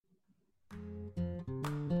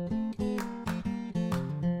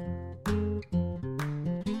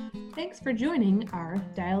Thanks for joining our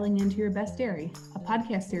Dialing Into Your Best Dairy, a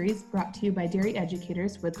podcast series brought to you by dairy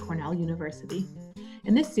educators with Cornell University.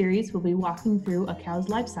 In this series, we'll be walking through a cow's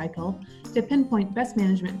life cycle to pinpoint best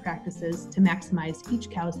management practices to maximize each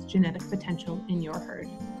cow's genetic potential in your herd.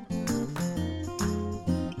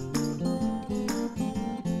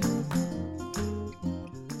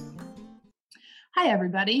 Hi,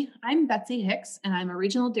 everybody. I'm Betsy Hicks, and I'm a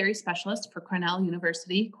regional dairy specialist for Cornell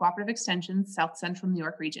University Cooperative Extension's South Central New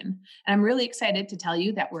York region. And I'm really excited to tell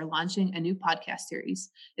you that we're launching a new podcast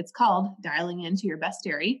series. It's called Dialing Into Your Best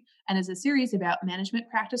Dairy, and is a series about management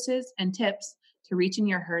practices and tips to reaching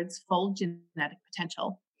your herd's full genetic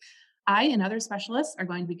potential. I and other specialists are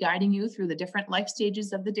going to be guiding you through the different life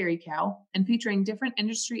stages of the dairy cow and featuring different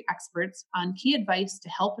industry experts on key advice to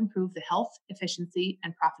help improve the health, efficiency,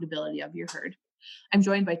 and profitability of your herd. I'm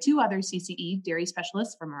joined by two other CCE dairy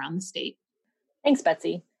specialists from around the state. Thanks,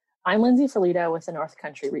 Betsy. I'm Lindsay Felita with the North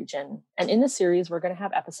Country region. And in this series, we're going to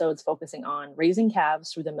have episodes focusing on raising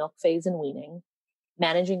calves through the milk phase and weaning,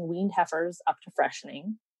 managing weaned heifers up to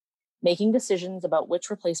freshening, making decisions about which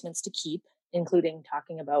replacements to keep, including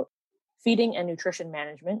talking about feeding and nutrition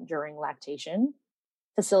management during lactation,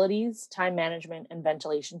 facilities, time management, and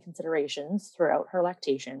ventilation considerations throughout her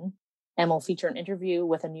lactation. And we'll feature an interview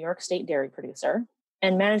with a New York State dairy producer,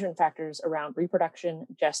 and management factors around reproduction,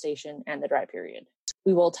 gestation, and the dry period.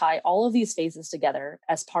 We will tie all of these phases together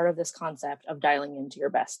as part of this concept of dialing into your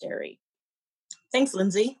best dairy. Thanks,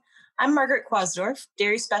 Lindsay. I'm Margaret Kwasdorf,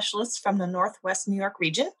 dairy specialist from the Northwest New York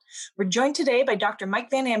region. We're joined today by Dr.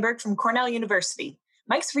 Mike Van Amberg from Cornell University.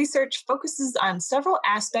 Mike's research focuses on several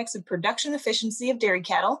aspects of production efficiency of dairy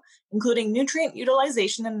cattle, including nutrient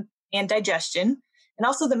utilization and digestion, and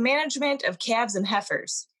also the management of calves and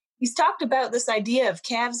heifers. He's talked about this idea of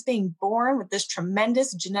calves being born with this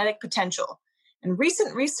tremendous genetic potential. And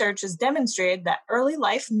recent research has demonstrated that early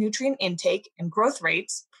life nutrient intake and growth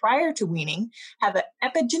rates prior to weaning have an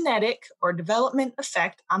epigenetic or development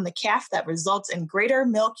effect on the calf that results in greater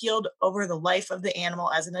milk yield over the life of the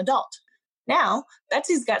animal as an adult. Now,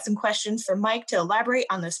 Betsy's got some questions for Mike to elaborate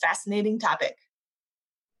on this fascinating topic.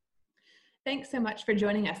 Thanks so much for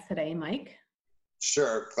joining us today, Mike.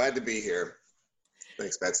 Sure, glad to be here.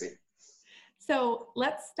 Thanks, Betsy. So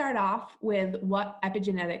let's start off with what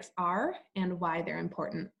epigenetics are and why they're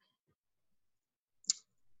important.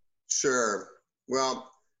 Sure.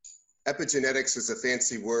 Well, epigenetics is a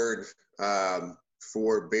fancy word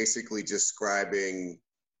for basically describing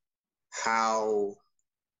how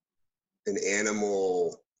an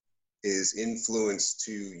animal is influenced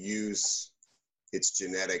to use its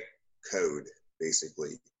genetic code,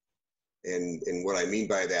 basically. And what I mean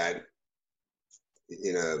by that,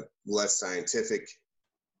 in a less scientific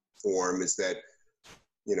form, is that,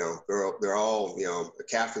 they're all, a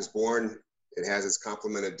calf is born, it has its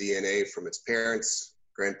complement of DNA from its parents,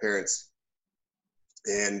 grandparents,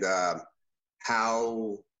 and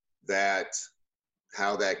how that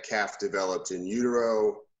calf developed in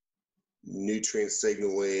utero, nutrient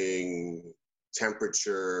signaling,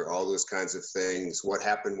 temperature, all those kinds of things, what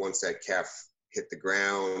happened once that calf hit the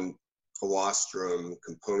ground, colostrum,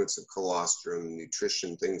 components of colostrum,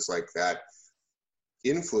 nutrition, things like that,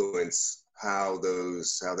 influence how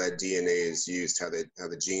that DNA is used, how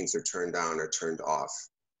the genes are turned on or turned off.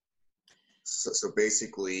 So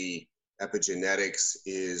basically, epigenetics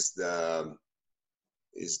is the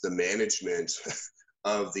management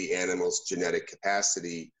of the animal's genetic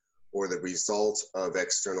capacity, or the result of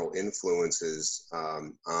external influences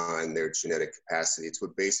on their genetic capacity. It's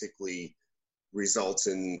what basically results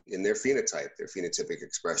in their phenotype, their phenotypic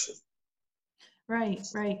expression. Right.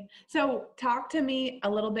 So talk to me a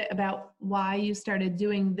little bit about why you started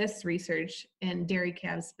doing this research in dairy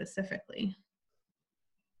calves specifically.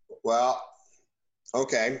 Well,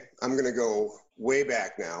 okay, I'm going to go way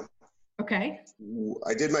back now. Okay.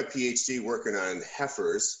 I did my PhD working on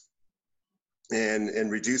heifers and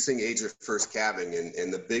reducing age of first calving,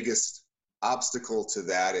 and the biggest obstacle to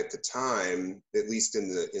that at the time, at least in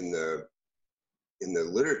the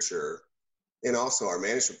literature, and also our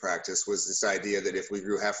management practice, was this idea that if we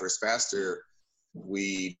grew heifers faster,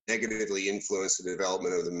 we negatively influenced the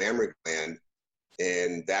development of the mammary gland,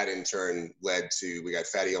 and that in turn led to, we got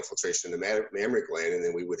fatty infiltration in the mammary gland, and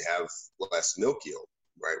then we would have less milk yield,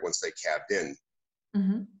 right, once they calved in.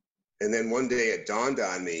 Mm-hmm. And then one day it dawned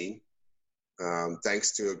on me,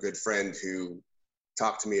 thanks to a good friend who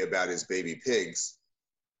talked to me about his baby pigs,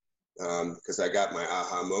 because I got my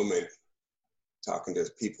aha moment talking to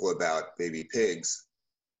people about baby pigs,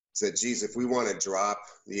 said, geez, if we want to drop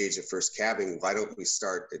the age of first calving, why don't we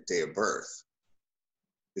start at day of birth?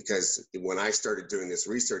 because when I started doing this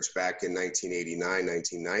research back in 1989,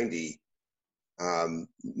 1990,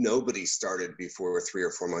 nobody started before 3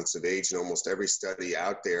 or 4 months of age, and almost every study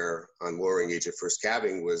out there on lowering age of first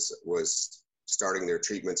calving was starting their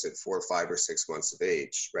treatments at 4, 5, or 6 months of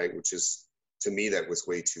age, right? Which is, to me, that was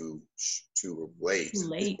way too late.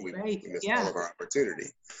 Late, right? We missed Yeah. all of our opportunity.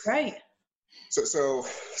 Right. So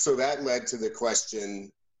that led to the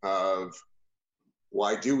question of,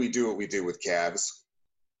 why do we do what we do with calves?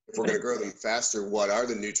 If we're going to grow them faster, what are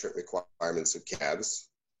the nutrient requirements of calves?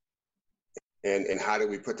 And how do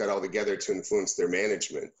we put that all together to influence their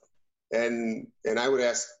management? And I would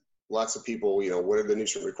ask lots of people, what are the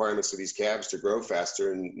nutrient requirements of these calves to grow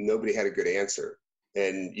faster? And nobody had a good answer.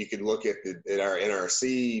 And you could look at our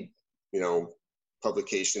NRC,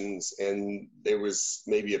 publications, and there was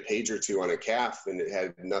maybe a page or two on a calf, and it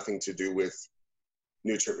had nothing to do with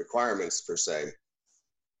nutrient requirements per se.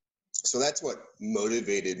 So that's what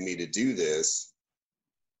motivated me to do this.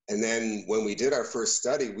 And then when we did our first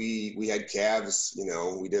study, we had calves,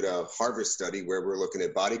 we did a harvest study where we're looking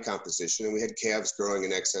at body composition, and we had calves growing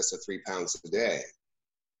in excess of 3 pounds a day.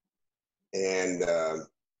 And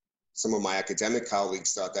some of my academic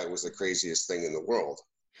colleagues thought that was the craziest thing in the world,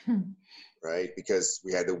 right? Because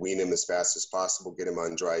we had to wean them as fast as possible, get them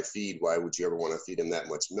on dry feed. Why would you ever want to feed them that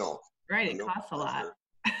much milk? Right, it costs a lot.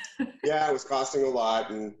 Yeah, it was costing a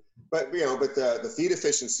lot, but the feed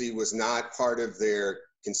efficiency was not part of their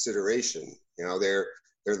consideration. Their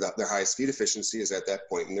highest feed efficiency is at that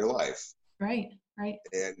point in their life. Right.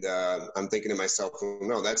 And I'm thinking to myself, well,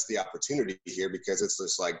 no, that's the opportunity here, because it's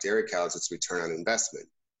just like dairy cows, it's return on investment.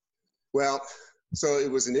 Well, so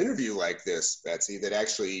it was an interview like this, Betsy, that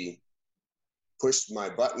actually pushed my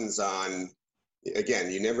buttons on.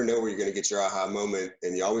 Again, you never know where you're going to get your aha moment,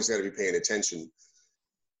 and you always got to be paying attention.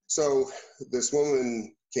 So this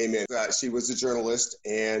woman came in. She was a journalist,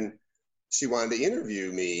 and she wanted to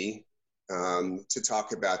interview me to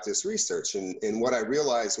talk about this research. And what I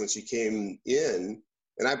realized when she came in,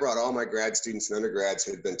 and I brought all my grad students and undergrads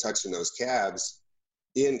who had been touching those calves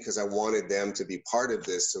in, because I wanted them to be part of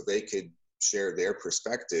this so they could share their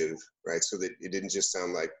perspective, right? So that it didn't just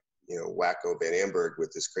sound like, wacko Van Amberg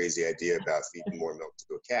with this crazy idea about feeding more milk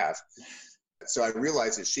to a calf. So I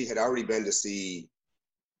realized that she had already been to see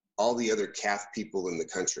all the other calf people in the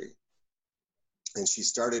country. And she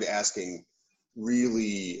started asking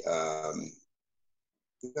really,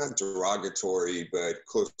 not derogatory, but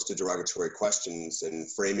close to derogatory questions,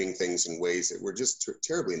 and framing things in ways that were just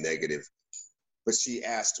terribly negative. But she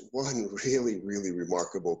asked one really, really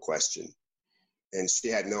remarkable question. And she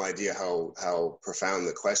had no idea how profound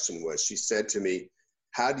the question was. She said to me,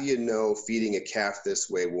 "How do you know feeding a calf this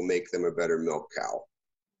way will make them a better milk cow?"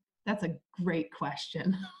 That's a great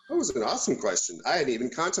question. That was an awesome question. I hadn't even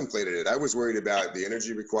contemplated it. I was worried about the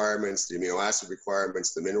energy requirements, the amino acid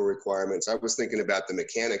requirements, the mineral requirements. I was thinking about the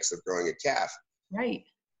mechanics of growing a calf. Right.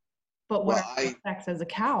 But what are the effects as a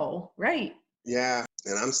cow? Right. Yeah.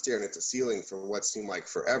 And I'm staring at the ceiling for what seemed like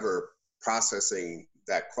forever, processing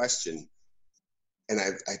that question. And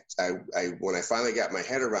I when I finally got my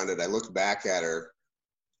head around it, I looked back at her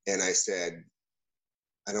and I said,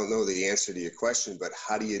 "I don't know the answer to your question, but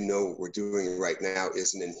how do you know what we're doing right now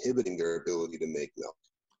isn't inhibiting their ability to make milk?"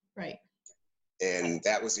 Right. And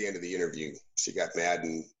that was the end of the interview. She got mad,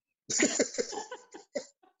 and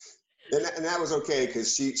and that was okay,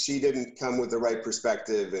 because she didn't come with the right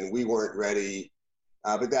perspective, and we weren't ready.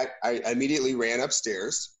 But I immediately ran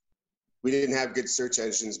upstairs. We didn't have good search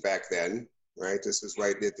engines back then, right? This was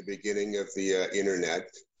right at the beginning of the internet.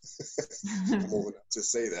 I'm old enough to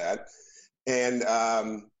say that. And,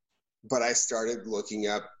 but I started looking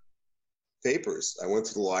up papers. I went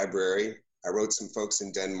to the library. I wrote some folks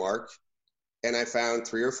in Denmark, and I found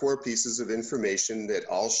 3 or 4 pieces of information that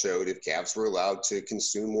all showed if calves were allowed to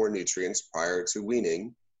consume more nutrients prior to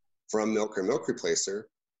weaning from milk or milk replacer,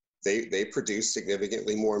 they produced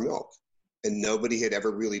significantly more milk. And nobody had ever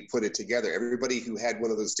really put it together. Everybody who had one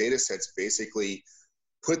of those data sets basically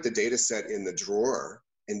put the data set in the drawer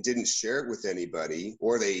and didn't share it with anybody,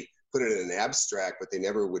 or they put it in an abstract, but they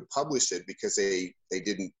never would publish it because they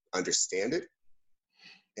didn't understand it,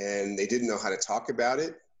 and they didn't know how to talk about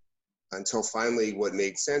it, until finally what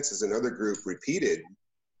made sense is another group repeated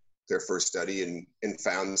their first study and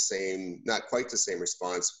found the same, not quite the same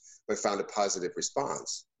response, but found a positive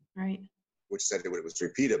response. Right. Which said that it was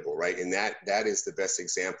repeatable, right? And that is the best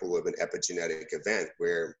example of an epigenetic event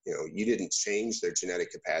where, you didn't change their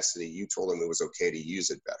genetic capacity. You told them it was okay to use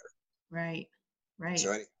it better. Right.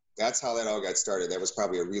 So that's how that all got started. That was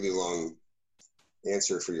probably a really long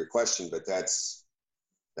answer for your question, but that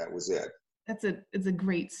was it. It's a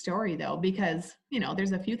great story though, because,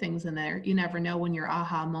 there's a few things in there. You never know when your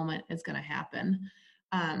aha moment is going to happen.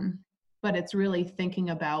 But it's really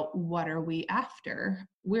thinking about, what are we after?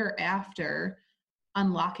 We're after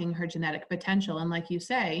unlocking her genetic potential. And like you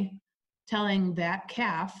say, telling that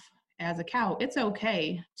calf as a cow, it's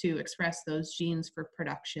okay to express those genes for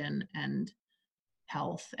production and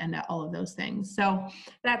health and all of those things. So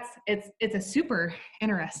it's a super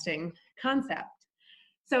interesting concept.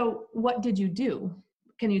 So what did you do?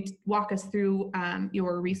 Can you walk us through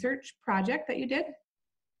your research project that you did?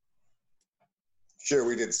 Sure,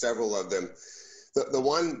 we did several of them.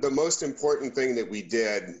 The most important thing that we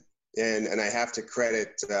did, and I have to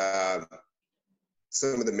credit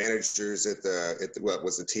some of the managers at what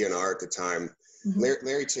was the TNR at the time. Mm-hmm.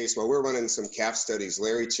 Larry Chase, while we're running some calf studies,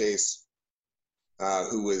 Larry Chase,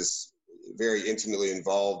 who was very intimately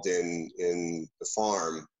involved in the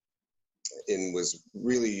farm and was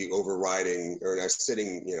really overriding, or I was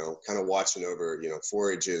sitting, kind of watching over,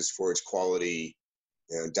 forage quality,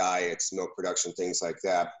 diets, milk production, things like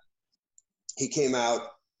that. He came out.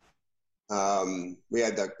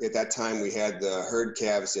 At that time we had the herd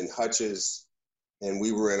calves in hutches, and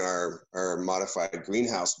we were in our modified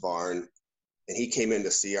greenhouse barn. And he came in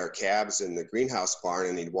to see our calves in the greenhouse barn,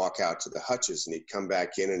 and he'd walk out to the hutches, and he'd come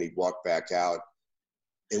back in and he'd walk back out.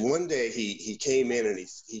 And one day he came in and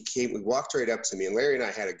he walked right up to me, and Larry and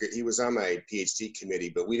I he was on my PhD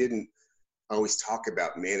committee, but we didn't always talk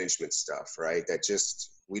about management stuff, right?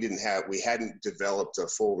 We hadn't developed a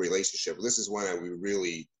full relationship. This is when we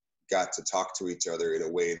really got to talk to each other in a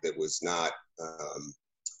way that was not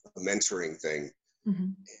a mentoring thing. Mm-hmm.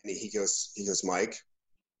 And he goes, Mike,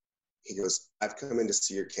 he goes, I've come in to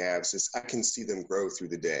see your calves. I can see them grow through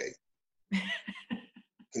the day. I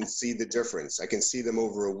can see the difference. I can see them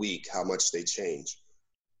over a week, how much they change.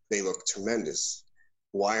 They look tremendous.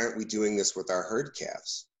 Why aren't we doing this with our herd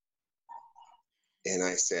calves? And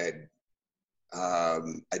I said,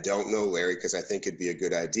 I don't know, Larry, because I think it'd be a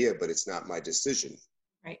good idea, but it's not my decision.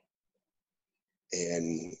 Right.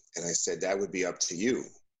 And I said, that would be up to you.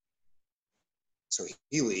 So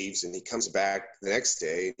he leaves and he comes back the next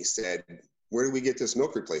day and he said, where do we get this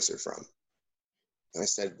milk replacer from? And I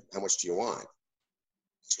said, how much do you want?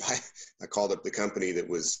 So I called up the company that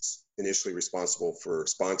was initially responsible for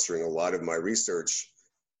sponsoring a lot of my research.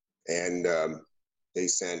 And they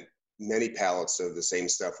sent many pallets of the same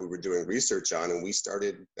stuff we were doing research on. And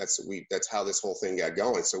that's how this whole thing got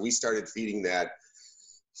going. So we started feeding that.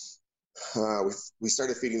 We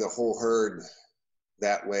started feeding the whole herd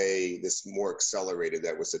that way. This more accelerated,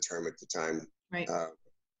 that was the term at the time. Right.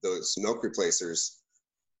 Those milk replacers,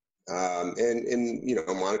 and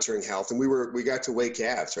monitoring health. And we got to weigh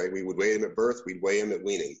calves, right? We would weigh them at birth, we'd weigh them at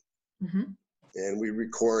weaning. Mm-hmm. And we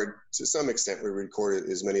record, to some extent, we recorded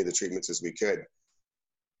as many of the treatments as we could.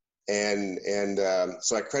 And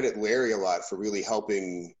so I credit Larry a lot for really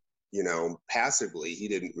helping, passively. He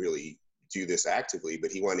didn't really do this actively, but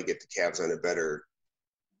he wanted to get the calves on a better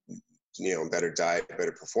diet,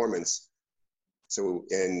 better performance. So,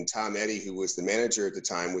 and Tom Eddy, who was the manager at the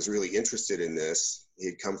time, was really interested in this. He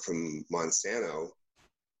had come from Monsanto,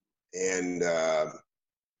 and a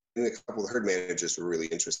couple of herd managers were really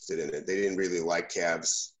interested in it. They didn't really like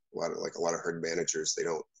calves. A lot of herd managers, they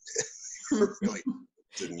don't really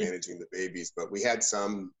interested in managing the babies. But we had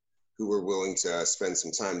some who were willing to spend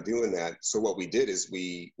some time doing that. So what we did is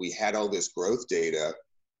we had all this growth data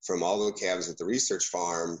from all the calves at the research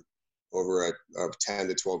farm over a 10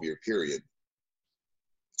 to 12 year period.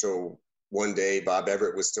 So one day, Bob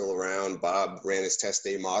Everett was still around. Bob ran his test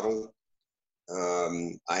day model.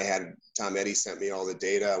 Tom Eddy sent me all the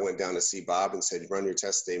data. I went down to see Bob and said, run your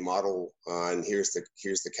test day model on, here's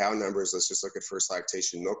the cow numbers. Let's just look at first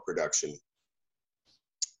lactation milk production.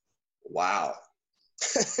 Wow.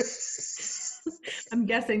 I'm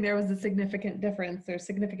guessing there was a significant difference or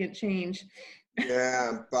significant change.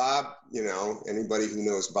 Yeah, Bob, anybody who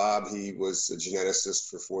knows Bob, he was a geneticist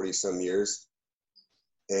for 40 some years.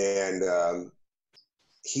 And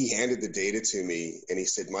he handed the data to me and he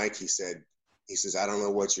said, Mike, he says, I don't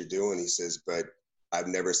know what you're doing. He says, but I've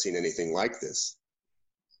never seen anything like this.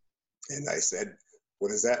 And I said, what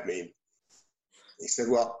does that mean? He said,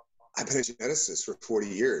 well, I've been a geneticist for 40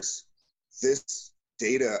 years. This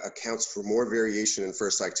data accounts for more variation in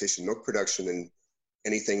first lactation milk production than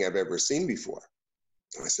anything I've ever seen before.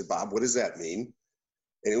 And I said, Bob, what does that mean?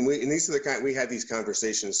 And these are the kind, we had these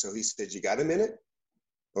conversations. So he said, you got a minute?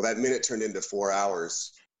 Well, that minute turned into 4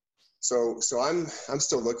 hours. So I'm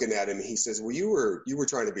still looking at him. He says, well, you were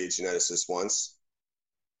trying to be a geneticist once.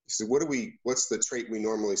 He said, what's the trait we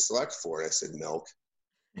normally select for? And I said, milk.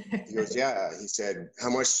 He goes, yeah. He said, how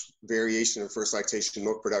much variation in first lactation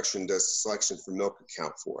milk production does selection for milk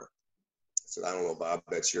account for? I said, I don't know, Bob.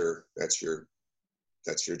 That's your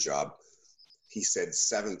job. He said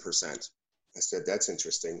 7%. I said, that's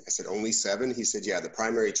interesting. I said, only 7? He said, yeah, the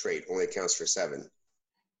primary trait only accounts for 7.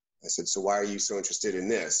 I said, so why are you so interested in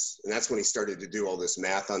this? And that's when he started to do all this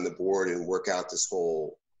math on the board and work out this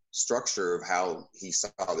whole structure of how he saw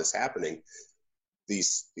this happening. And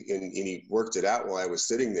he worked it out while I was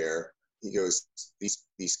sitting there. He goes,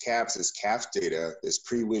 these calves, this calf data, this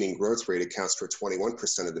pre-weaning growth rate accounts for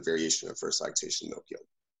 21% of the variation of first lactation milk yield.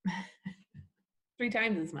 3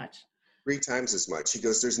 times as much. 3 times as much. He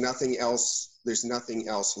goes, there's nothing else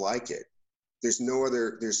like it. There's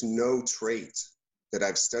no trait that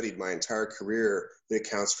I've studied my entire career that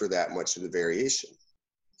accounts for that much of the variation.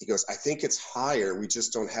 He goes, I think it's higher. We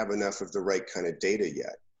just don't have enough of the right kind of data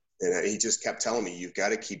yet. And he just kept telling me, you've got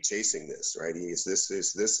to keep chasing this, right? This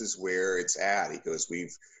is where it's at. He goes,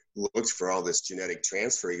 we've looked for all this genetic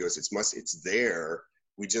transfer. He goes, it's there.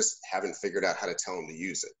 We just haven't figured out how to tell them to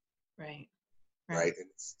use it. Right. And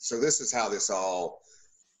so this is how this all,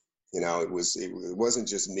 it wasn't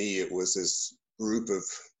just me. It was this group of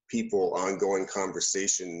people, ongoing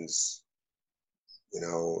conversations,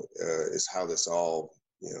 is how this all,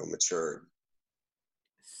 matured.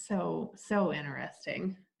 So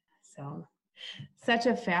interesting. So such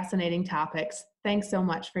a fascinating topic. Thanks so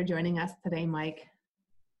much for joining us today, Mike.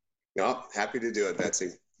 No, happy to do it,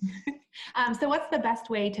 Betsy. So what's the best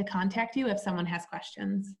way to contact you if someone has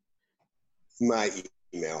questions? My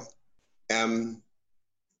email,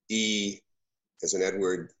 M-E as in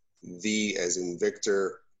Edward, V as in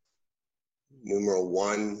Victor, numeral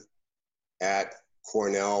 1 at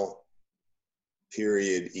Cornell.edu.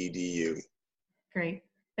 Great.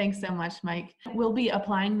 Thanks so much, Mike. We'll be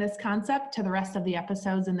applying this concept to the rest of the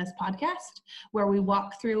episodes in this podcast, where we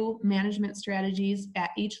walk through management strategies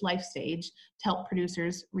at each life stage to help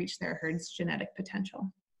producers reach their herd's genetic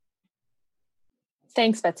potential.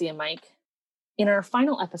 Thanks, Betsy and Mike. In our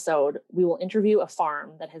final episode, we will interview a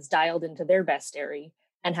farm that has dialed into their best dairy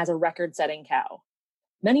and has a record-setting cow.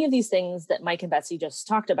 Many of these things that Mike and Betsy just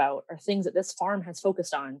talked about are things that this farm has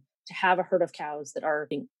focused on to have a herd of cows that are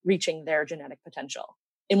reaching their genetic potential.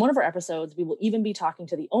 In one of our episodes, we will even be talking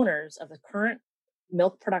to the owners of the current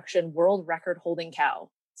milk production world record holding cow,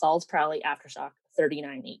 Saul's Prowley Aftershock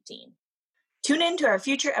 3918. Tune in to our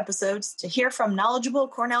future episodes to hear from knowledgeable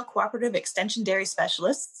Cornell Cooperative Extension dairy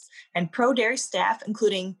specialists and pro dairy staff,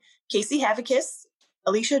 including Casey Havakis,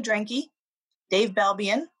 Alicia Drenke, Dave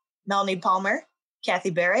Balbian, Melanie Palmer,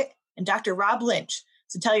 Kathy Barrett, and Dr. Rob Lynch.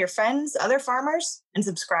 So tell your friends, other farmers, and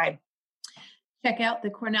subscribe. Check out the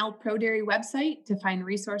Cornell Pro Dairy website to find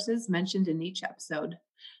resources mentioned in each episode.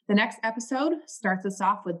 The next episode starts us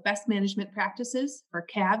off with best management practices for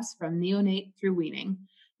calves from neonate through weaning.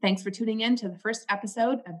 Thanks for tuning in to the first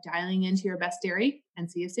episode of Dialing Into Your Best Dairy, and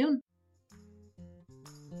see you soon.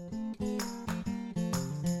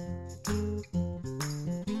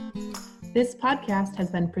 This podcast has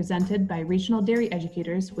been presented by Regional Dairy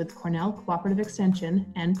Educators with Cornell Cooperative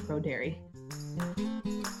Extension and Pro Dairy.